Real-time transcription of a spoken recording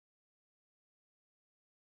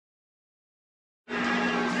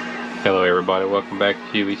Hello everybody, welcome back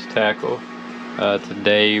to Huey's Tackle.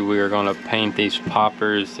 Today we are going to paint these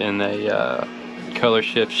poppers in a color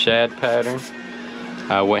shift shad pattern.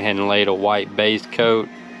 I went ahead and laid a white base coat.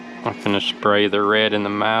 I'm going to spray the red in the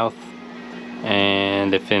mouth,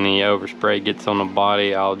 and if any overspray gets on the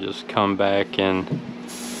body I'll just come back and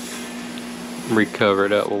recover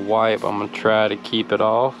it up with white. I'm going to try to keep it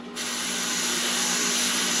off.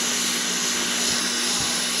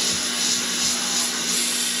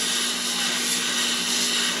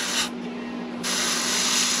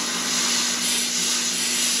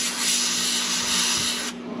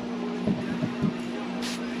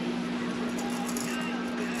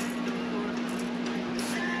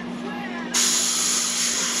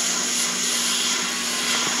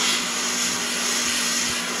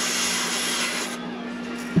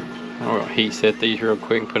 I'm going to heat set these real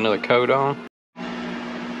quick and put another coat on.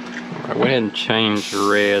 I went ahead and changed the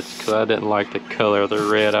reds because I didn't like the color of the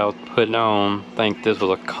red I was putting on. I think this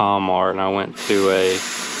was a Comart and I went to a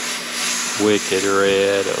Wicked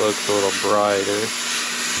Red. It looks a little brighter.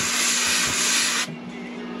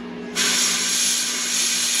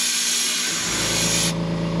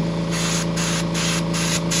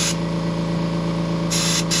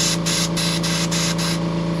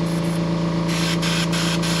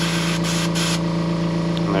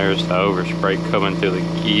 There's the overspray coming through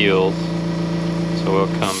the gills, so we'll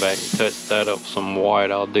come back and touch that up with some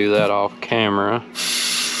white. I'll do that off camera.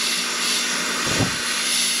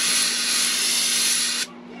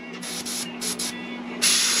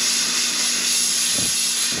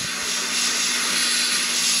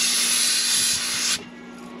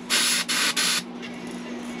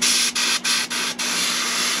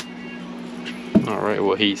 Alright,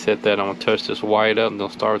 we'll heat set that. I'm going to touch this white up and then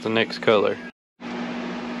start with the next color.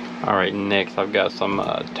 Alright, next I've got some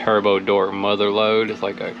Turbo Dork Mother Load. It's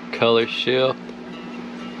like a color shift.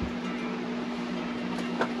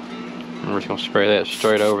 We're just going to spray that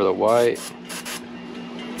straight over the white.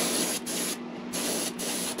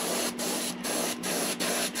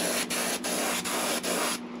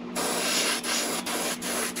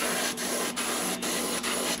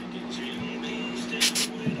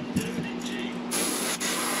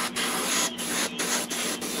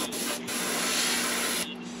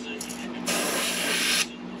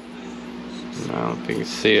 I don't know if you can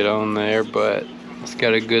see it on there, but it's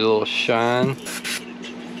got a good little shine.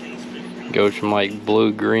 Goes from like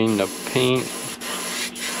blue green to pink.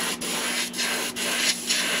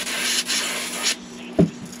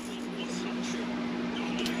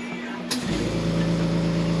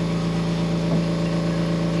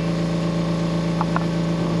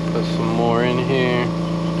 Put some more in here.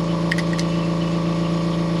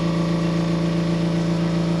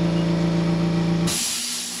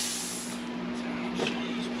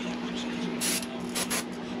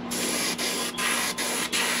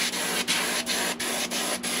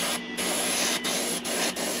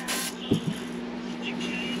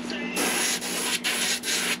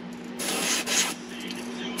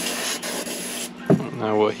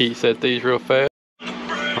 Now we'll heat set these real fast.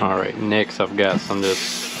 Alright, next I've got some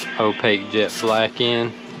this opaque jet black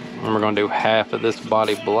in. And we're going to do half of this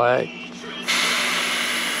body black.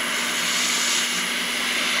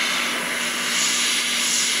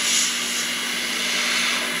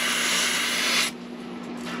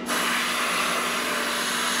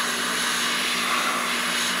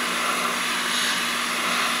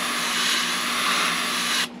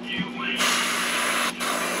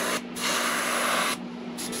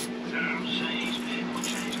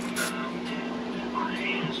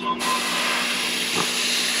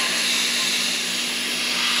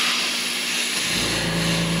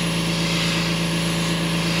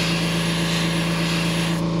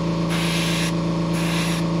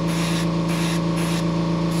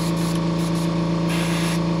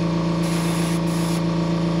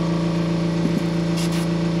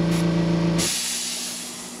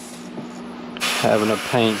 Having to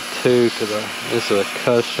paint two because this is a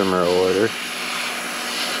customer order.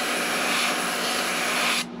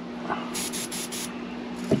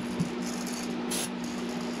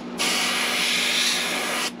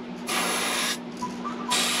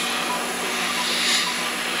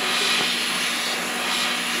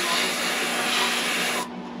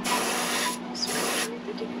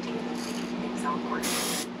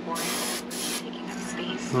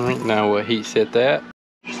 Alright, now we'll heat set that.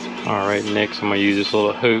 Alright, next I'm going to use this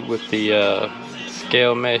little hoop with the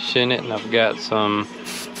scale mesh in it, and I've got some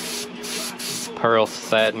pearl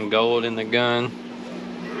satin gold in the gun.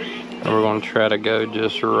 And we're going to try to go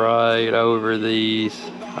just right over these,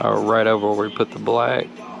 or right over where we put the black.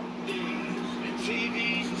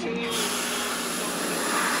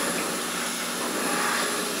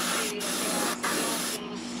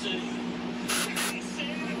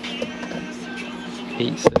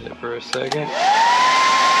 heat set it for a second.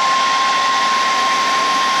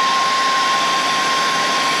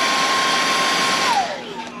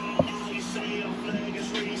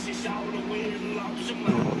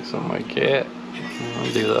 Something like that.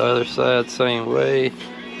 I'll do the other side same way.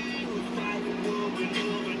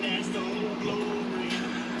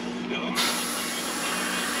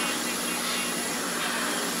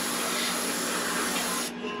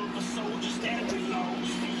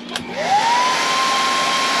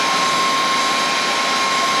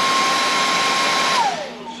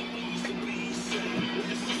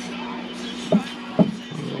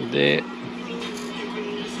 Like that.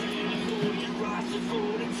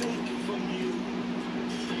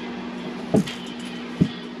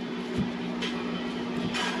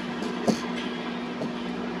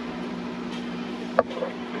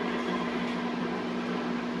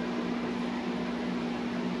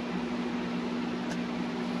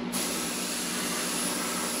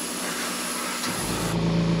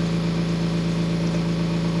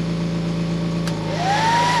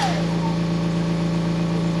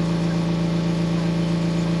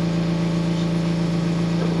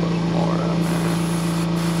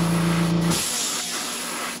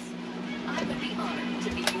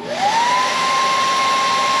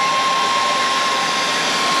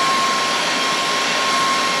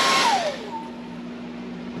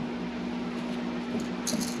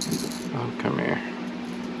 Oh, come here.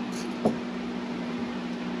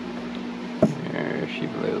 There she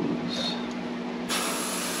blows.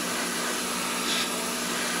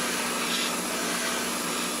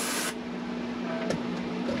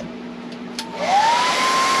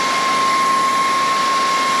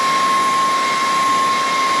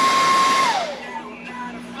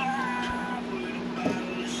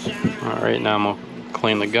 Alright, now I'm going to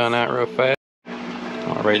clean the gun out real fast.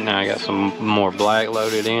 Alright, now I got some more black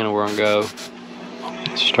loaded in, and we're going to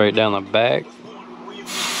go straight down the back.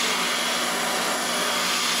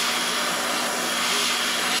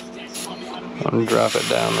 I'm going to drop it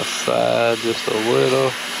down the side just a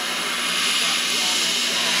little.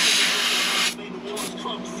 I'm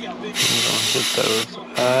going to hit those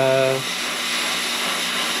eyes.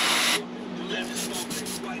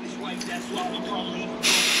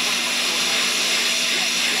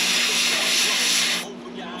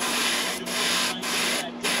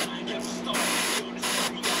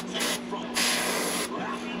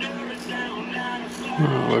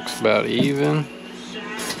 Looks about even.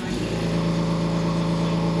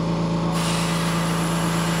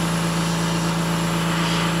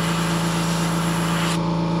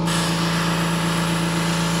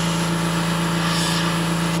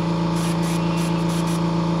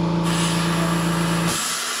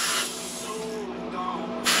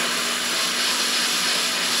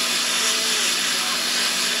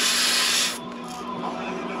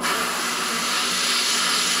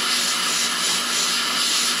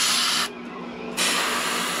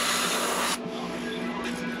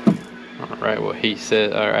 Alright, we'll heat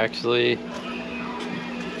set, or actually,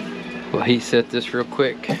 we'll heat set this real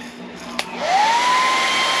quick.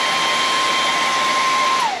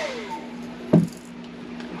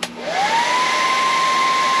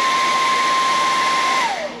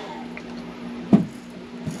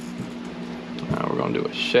 Now we're going to do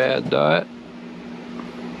a shad dot.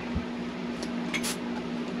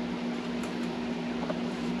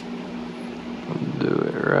 Do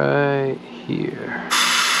it right here.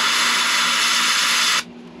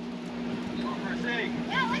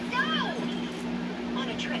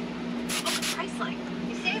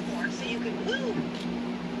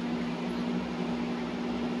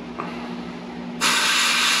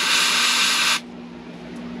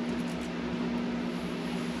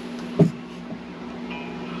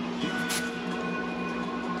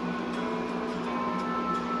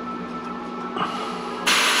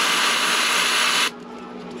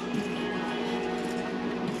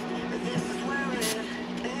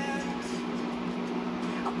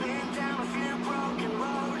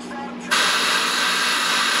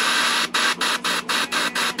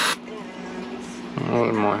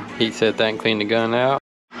 Heat set that and clean the gun out.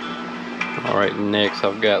 Alright, next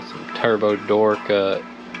I've got some turbo door cut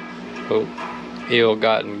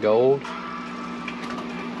ill-gotten gold.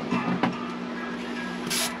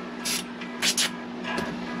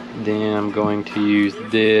 Then I'm going to use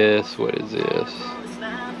this, what is this?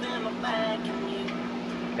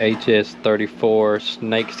 HS34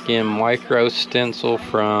 snakeskin micro stencil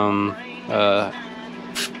from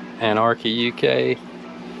Anarchy, UK.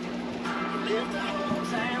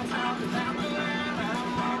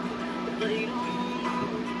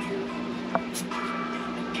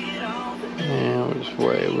 And which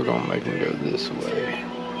way? We're gonna make them go this way.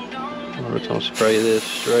 We're just gonna spray this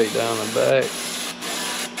straight down the back.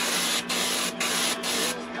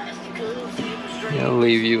 I'll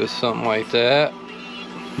leave you with something like that.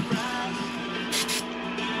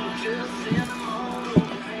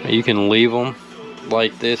 You can leave them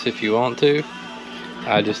like this if you want to.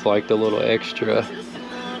 I just like the little extra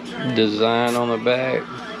design on the back.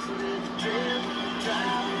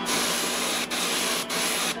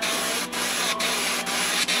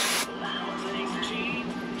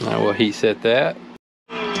 Now we'll heat set that.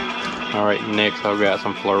 Alright, next I've got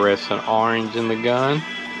some fluorescent orange in the gun.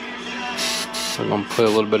 I'm gonna put a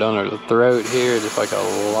little bit under the throat here, just like a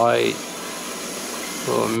light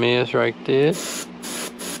little mist right there.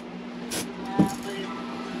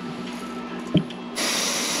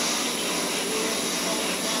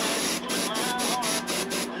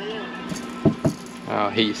 I'll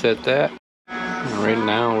heat set that. And right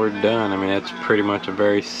now we're done. I mean, that's pretty much a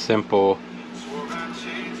very simple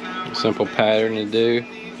pattern to do.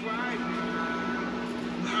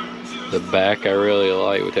 The back I really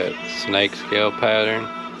like with that snake scale pattern.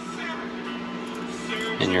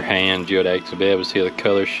 In your hand you'd actually be able to see the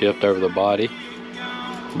color shift over the body.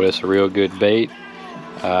 But it's a real good bait.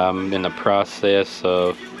 I'm in the process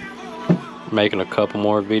of making a couple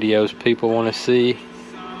more videos people want to see.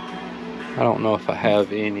 I don't know if I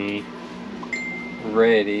have any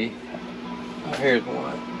ready. Oh, here's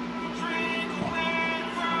one.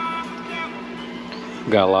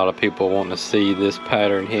 Got a lot of people wanting to see this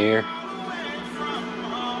pattern here.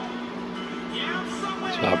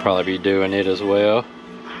 So I'll probably be doing it as well.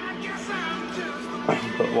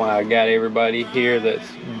 But while I got everybody here that's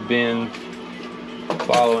been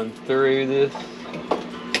following through this,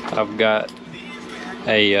 I've got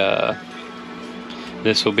a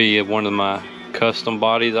this will be one of my custom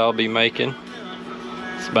bodies I'll be making.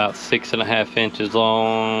 It's about 6.5 inches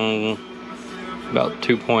long, about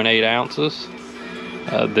 2.8 ounces.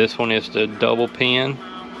 This one is the double pin.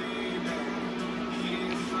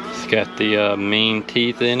 It's got the mean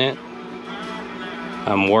teeth in it.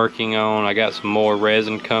 I'm working on, I got some more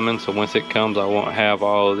resin coming, so once it comes I won't have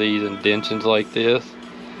all of these indentions like this.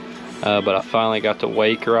 But I finally got the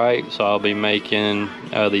wake right, so I'll be making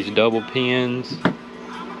these double pins.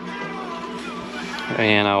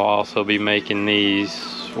 And I'll also be making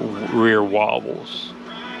these rear wobbles.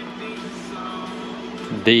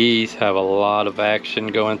 These have a lot of action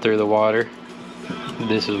going through the water.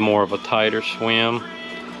 This is more of a tighter swim,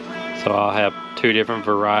 so I'll have 2 different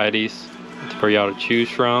varieties for y'all to choose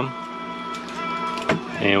from.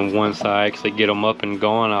 And once I actually get them up and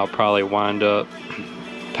going, I'll probably wind up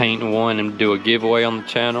painting one and do a giveaway on the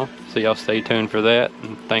channel, so y'all stay tuned for that.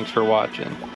 And thanks for watching.